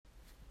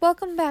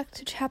Welcome back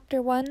to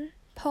Chapter 1,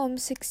 Poem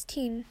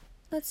 16.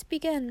 Let's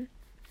begin.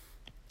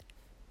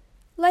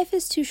 Life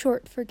is too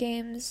short for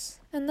games,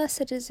 unless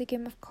it is a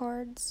game of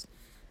cards.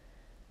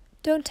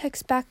 Don't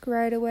text back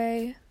right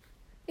away.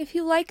 If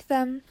you like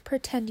them,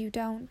 pretend you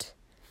don't.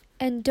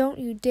 And don't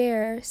you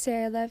dare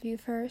say I love you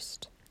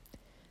first.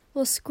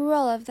 Well, screw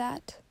all of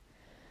that.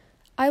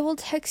 I will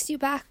text you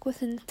back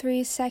within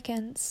 3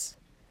 seconds.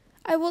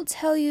 I will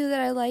tell you that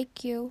I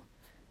like you,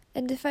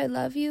 and if I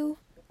love you,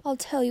 I'll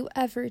tell you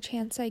every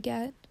chance I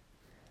get.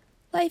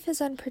 Life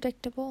is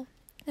unpredictable,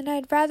 and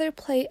I'd rather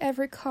play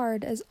every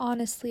card as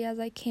honestly as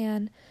I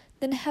can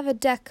than have a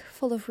deck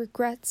full of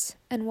regrets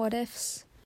and what-ifs.